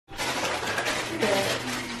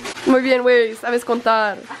it. Muy bien, güey. Sabes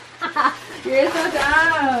contar. You're so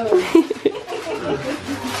down.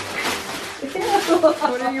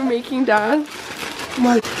 What are you making, Dad?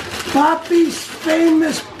 My papi's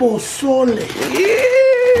famous pozole.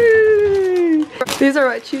 Yay! These are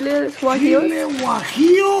what, chiles guajillos? Chile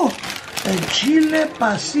guajillo and chile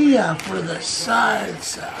pasilla for the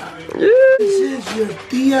salsa. This is your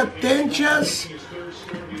Tia Tencha's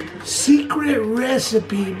secret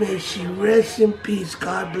recipe. May she rest in peace.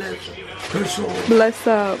 God bless her soul. Bless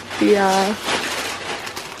up, yeah.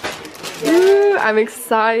 Ooh, I'm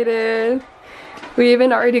excited. We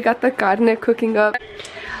even already got the carne cooking up.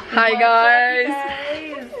 Hi guys.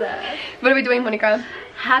 What are we doing, Monica?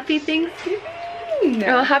 Happy Thanksgiving.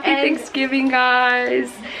 Oh, happy Thanksgiving,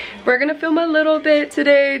 guys. We're gonna film a little bit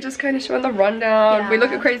today, just kind of showing the rundown. Yeah. We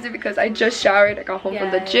look crazy because I just showered. I got home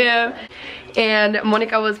from the gym and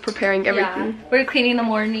Monica was preparing everything. Yeah. We're cleaning in the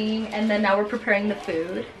morning and then now we're preparing the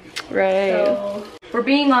food. Right. So we're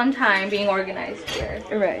being on time, being organized here.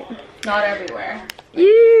 Right. Not everywhere.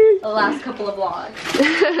 Yeah. The last couple of vlogs.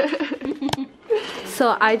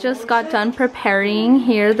 So I just got done preparing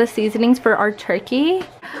here the seasonings for our turkey.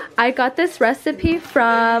 I got this recipe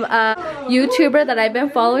from a YouTuber that I've been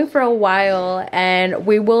following for a while, and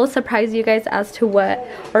we will surprise you guys as to what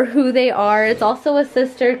or who they are. It's also a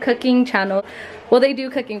sister cooking channel. Well, they do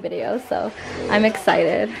cooking videos, so I'm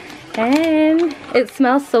excited. And it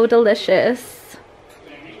smells so delicious.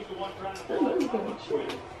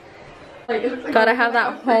 Gotta have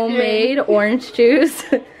that homemade orange juice.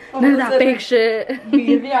 None of that fake shit.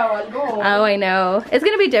 Oh, I know. It's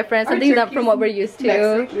gonna be different. Something up from what we're used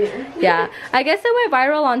to. Yeah. I guess it went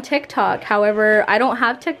viral on TikTok. However, I don't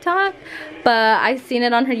have TikTok, but I seen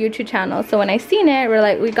it on her YouTube channel. So when I seen it, we're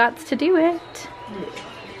like, we got to do it.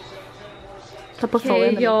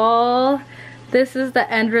 Okay, y'all. This is the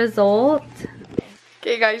end result.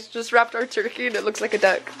 Okay, guys, just wrapped our turkey and it looks like a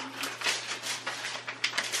duck.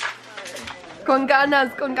 Con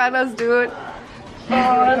ganas, dude. Oh,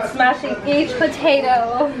 I'm smashing each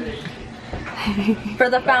potato. For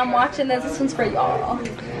the fam watching this, this one's for y'all.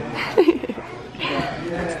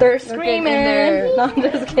 They're screaming. No, I'm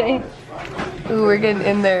just kidding. Ooh, we're getting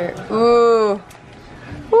in there. Ooh.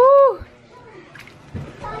 Woo.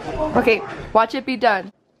 Okay, watch it be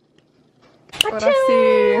done. Ahora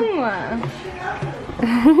sí.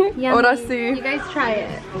 Ahora sí. You guys try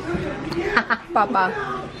it. Papa.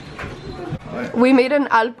 We made an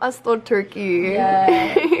al pastor turkey.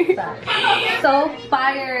 Yes. So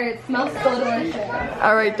fire. It smells so delicious.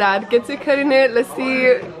 Alright, Dad, get to cutting it. Let's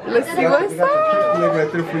see what's up.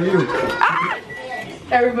 Right there for you. Ah!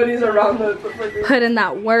 Everybody's around the Put in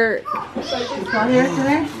that work. Let's get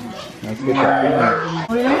that. You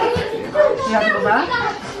have to go back?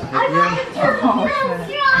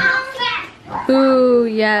 Ooh,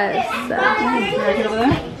 yes.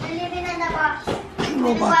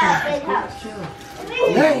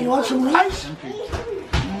 Hey, you want some rice? Some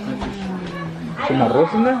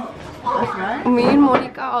arroz in there? Me and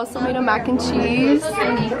Monica also made a mac and cheese.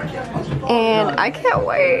 And I can't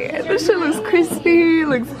wait. This shit looks crispy,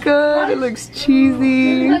 looks good, it looks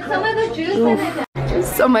cheesy. Put some of the juice in it.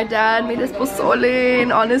 So my dad made his pozole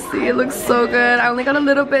and honestly it looks so good. I only got a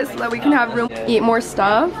little bit so that we can have room to eat more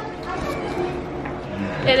stuff.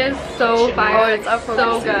 It is so fire. Oh, it's up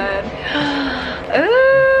so good.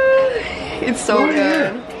 It's so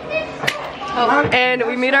good. Oh, and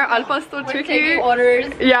we made our al pastor turkey. Taking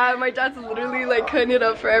orders. Yeah, my dad's literally like cutting it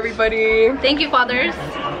up for everybody. Thank you, fathers.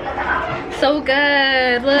 So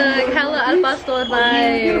good. Look, hella al pastor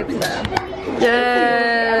vibes.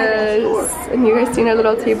 Yes. And you guys seen our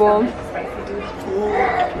little table.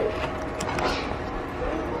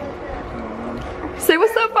 Say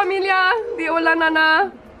what's up, familia. Di hola,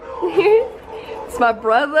 nana. It's my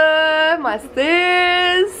brother, my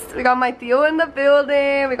sis. We got my tío in the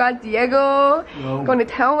building. We got Diego going to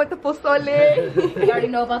town with the pozole. You already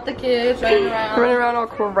know about the kids running around. Running around all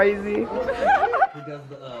crazy.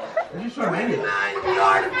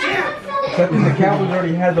 Except the Cowboys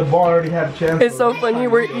already had the ball, already had a chance. It's so funny.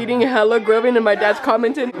 We're eating hella grubbing and my dad's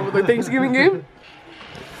commenting over the Thanksgiving game.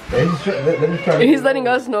 And he's letting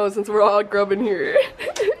us know since we're all grubbing here.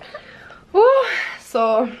 Woo,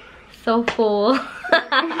 so full.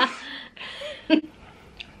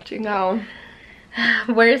 Chingao.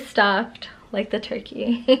 We're stuffed like the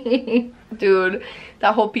turkey. Dude,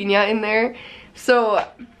 that whole piña in there. So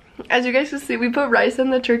as you guys can see, we put rice in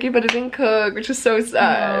the turkey but it didn't cook, which is so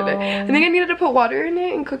sad. No. I think I needed to put water in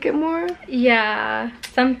it and cook it more. Yeah,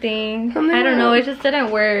 something. I don't know, it just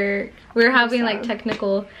didn't work. We were having like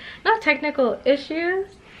not technical issues.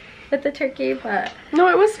 with the turkey, but no,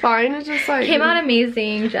 it was fine. It just like came out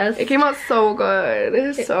amazing. It came out so good.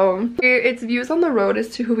 It's Views on the Road as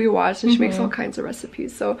to who we watch, and she makes all kinds of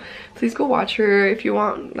recipes. So please go watch her if you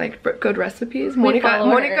want like good recipes.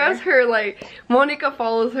 Monica's her like Monica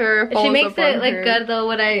follows her. She makes it like good though.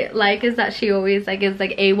 What I like is that she always like is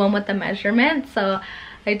like A1 with the measurements. So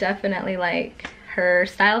I definitely like her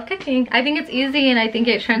style of cooking. I think it's easy and I think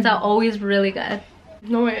it turns out always really good.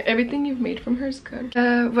 No, everything you've made from her is good.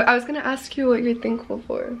 But I was gonna ask you what you're thankful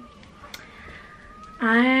for.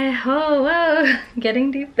 Whoa, getting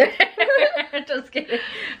deep there. Just kidding.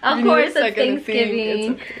 Of course it's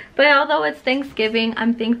Thanksgiving. But although it's Thanksgiving,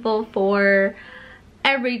 I'm thankful for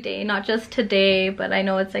every day, not just today, but I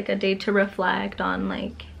know it's like a day to reflect on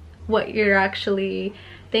like what you're actually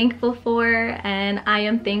thankful for. And I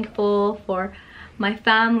am thankful for my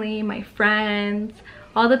family, my friends,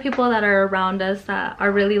 all the people that are around us that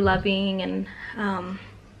are really loving, and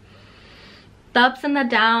the ups and the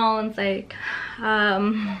downs, like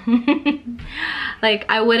like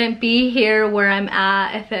I wouldn't be here where I'm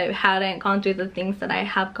at if it hadn't gone through the things that I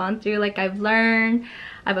have gone through. Like I've learned,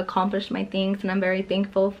 I've accomplished my things, and I'm very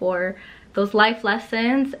thankful for those life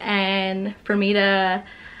lessons and for me to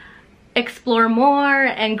explore more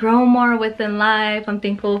and grow more within life. I'm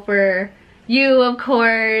thankful for you, of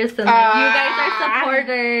course, and like you guys are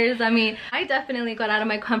supporters. I mean, I definitely got out of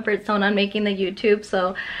my comfort zone on making the YouTube,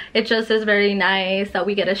 so it just is very nice that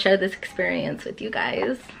we get to share this experience with you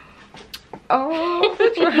guys. Oh,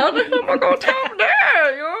 bitch, how the hell am I gonna top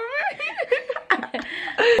that? You know what I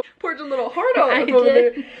mean? Poured your little heart out. I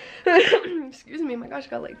did. Excuse me, my gosh,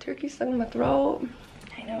 got like turkey stuck in my throat.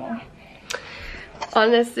 I know.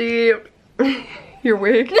 Honestly, your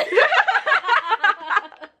wig.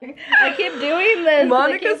 I keep doing this.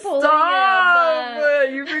 Monica, stop!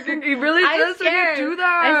 You really just didn't do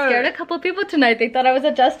that. I scared a couple people tonight. They thought I was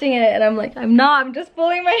adjusting it, and I'm like, I'm not. I'm just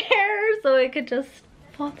pulling my hair so it could just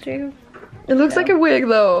fall through. It looks like a wig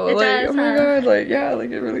though. It like, does, oh my god, like yeah, like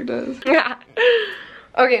it really does.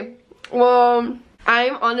 Okay, well,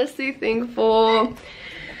 I'm honestly thankful.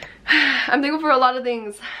 I'm thankful for a lot of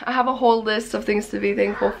things. I have a whole list of things to be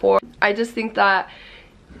thankful for. I just think that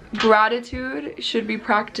gratitude should be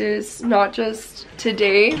practiced not just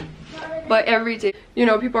today but every day. You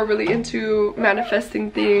know, people are really into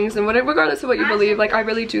manifesting things, and whatever, regardless of what you believe, like I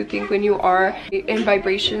really do think when you are in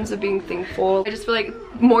vibrations of being thankful, I just feel like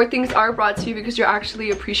more things are brought to you because you're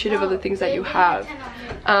actually appreciative of the things that you have.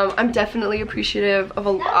 I'm definitely appreciative of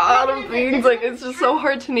a lot of things. Like it's just so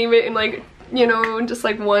hard to name it in like, you know, just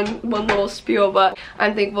like one little spiel, but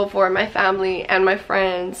I'm thankful for my family and my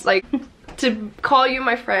friends. Like to call you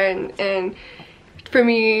my friend, and for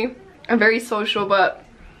me, I'm very social, but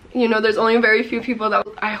you know, there's only very few people that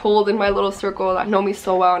I hold in my little circle that know me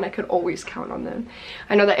so well, and I could always count on them.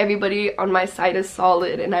 I know that everybody on my side is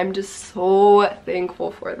solid, and I'm just so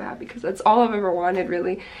thankful for that, because that's all I've ever wanted,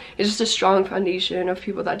 really. It's just a strong foundation of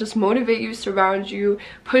people that just motivate you, surround you,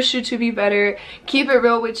 push you to be better, keep it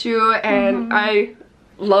real with you, and I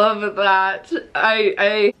love that.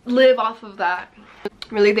 I live off of that.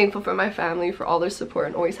 I'm really thankful for my family, for all their support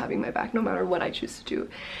and always having my back no matter what I choose to do,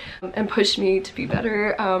 and push me to be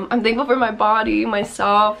better. I'm thankful for my body,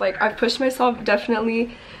 myself. Like I've pushed myself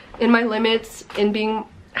definitely in my limits in being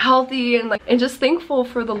healthy, and like, and just thankful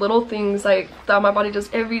for the little things like that my body does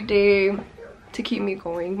every day to keep me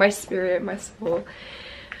going. My spirit, my soul,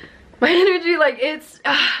 my energy, like it's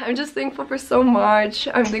I'm just thankful for so much.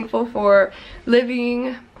 I'm thankful for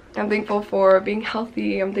living. I'm thankful for being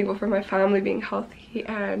healthy. I'm thankful for my family being healthy,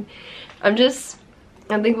 and I'm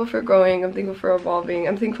thankful for growing. I'm thankful for evolving.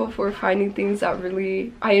 I'm thankful for finding things that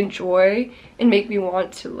really I enjoy and make me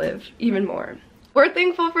want to live even more. We're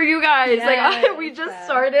thankful for you guys. Yes, like we just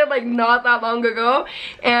started like not that long ago,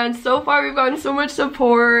 and so far we've gotten so much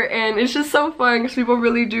support, and it's just so fun because people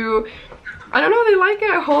really do, I don't know, they like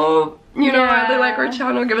it. I hope, you know, they like our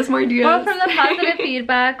channel, give us more ideas. Well, from the positive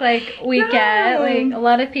feedback like we get, like a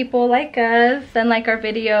lot of people like us and like our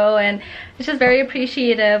video, and it's just very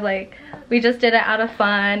appreciative. Like we just did it out of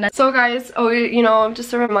fun. So guys, you know,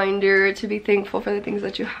 just a reminder to be thankful for the things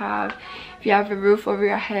that you have. If you have a roof over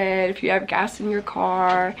your head, if you have gas in your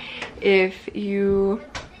car, if you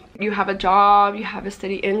have a job, you have a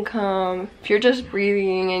steady income, if you're just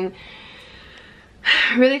breathing and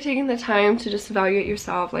really taking the time to just evaluate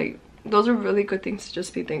yourself, like those are really good things to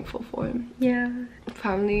just be thankful for. Yeah.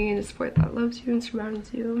 Family and the support that loves you and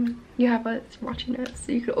surrounds you. You have us watching us,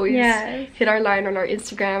 so you could always hit our line on our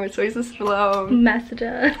Instagram. It's always just below. Message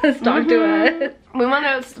us, talk to us. We want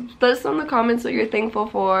to let us know in the comments what you're thankful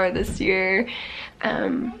for this year.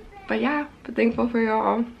 But yeah, but thankful for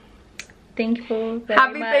y'all. thankful very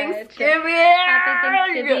Happy much. Thanksgiving! Happy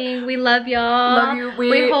Thanksgiving. We love y'all. Love you.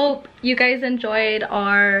 We hope you guys enjoyed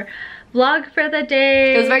our vlog for the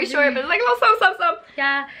day. It was very short, but like a little some.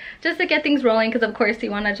 Yeah, just to get things rolling, because of course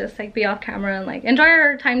you want to just like be off camera and like enjoy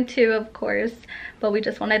our time too, of course. But we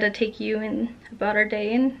just wanted to take you in about our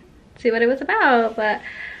day and see what it was about. But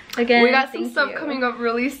again, we got some stuff coming up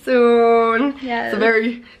really soon. Yes. It's a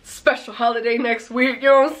very special holiday next week, you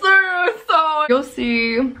know what I'm saying? So you'll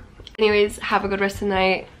see. Anyways, have a good rest of the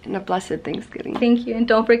night and a blessed Thanksgiving. Thank you, and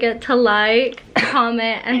don't forget to like,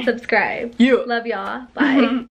 comment, and subscribe. You. Love y'all. Bye.